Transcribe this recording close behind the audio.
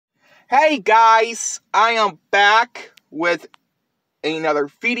Hey guys, I am back with another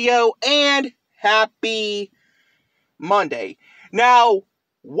video and happy Monday. Now,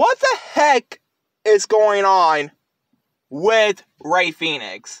 what the heck is going on with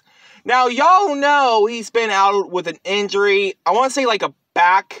Fenix? Now, y'all know he's been out with an injury. I want to say like a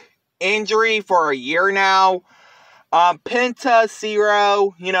back injury for a year now. Penta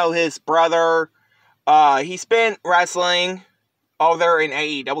Zero, his brother, he's been wrestling over in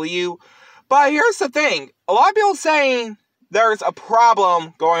AEW. But here's the thing. A lot of people saying there's a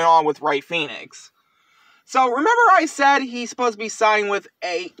problem going on with Fenix. So remember I said he's supposed to be signed with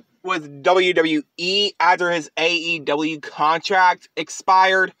WWE after his AEW contract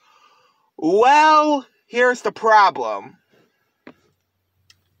expired? Well, here's the problem.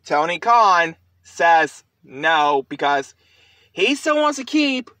 Tony Khan says no because he still wants to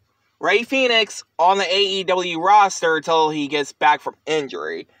keep Fenix on the AEW roster until he gets back from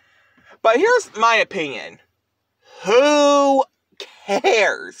injury. But here's my opinion. Who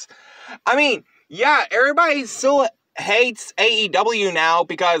cares? I mean, yeah, everybody still hates AEW now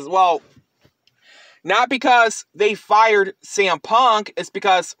because, well, not because they fired CM Punk. It's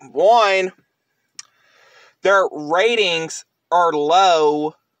because, one, their ratings are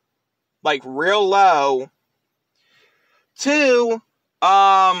low, like real low. Two,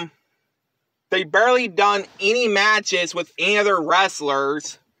 they barely done any matches with any other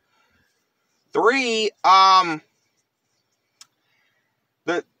wrestlers. Three, the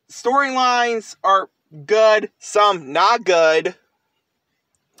storylines are good, some not good.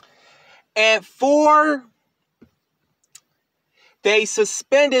 And four, they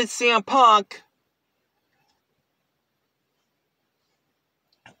suspended CM Punk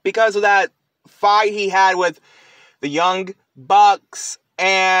because of that fight he had with the Young Bucks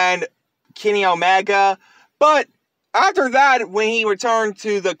and Kenny Omega. But after that, when he returned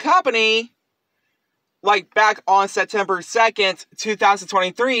to the company, like back on September 2nd,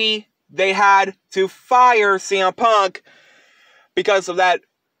 2023, they had to fire CM Punk because of that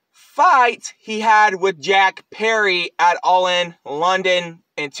fight he had with Jack Perry at All In London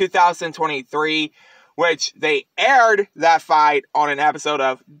in 2023, which they aired that fight on an episode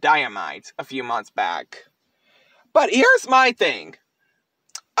of Dynamite a few months back. But here's my thing.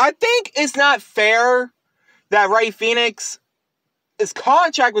 I think it's not fair that Fenix, his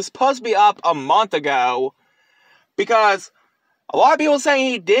contract was supposed to be up a month ago, because a lot of people saying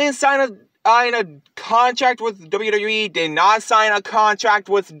he didn't sign a contract with WWE, did not sign a contract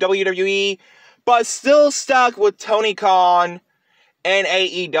with WWE, but still stuck with Tony Khan and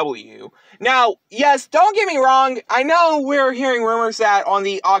AEW. Now, yes, don't get me wrong, I know we're hearing rumors that on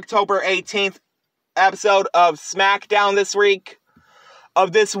the October 18th episode of SmackDown this week,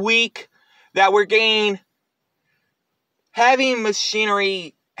 that we're getting heavy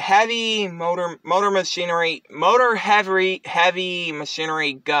machinery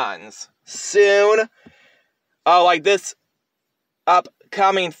guns soon. Like this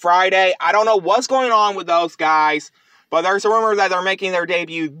upcoming Friday. I don't know what's going on with those guys, but there's a rumor that they're making their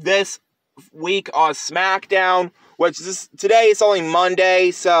debut this week on SmackDown, which today is only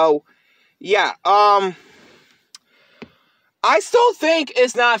Monday, so yeah, I still think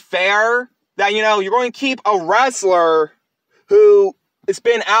it's not fair that, you're going to keep a wrestler who has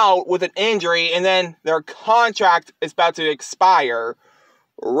been out with an injury and then their contract is about to expire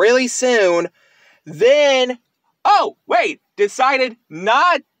really soon. Then, decided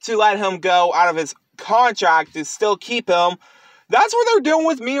not to let him go out of his contract to still keep him. That's what they're doing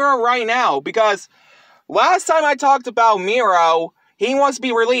with Miro right now, because last time I talked about Miro, he wants to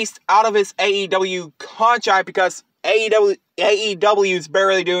be released out of his AEW contract because AEW is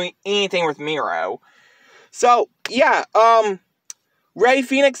barely doing anything with Miro. So, yeah,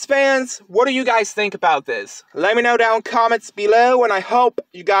 Fenix fans, what do you guys think about this? Let me know down in comments below, and I hope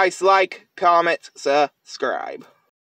you guys like, comment, subscribe.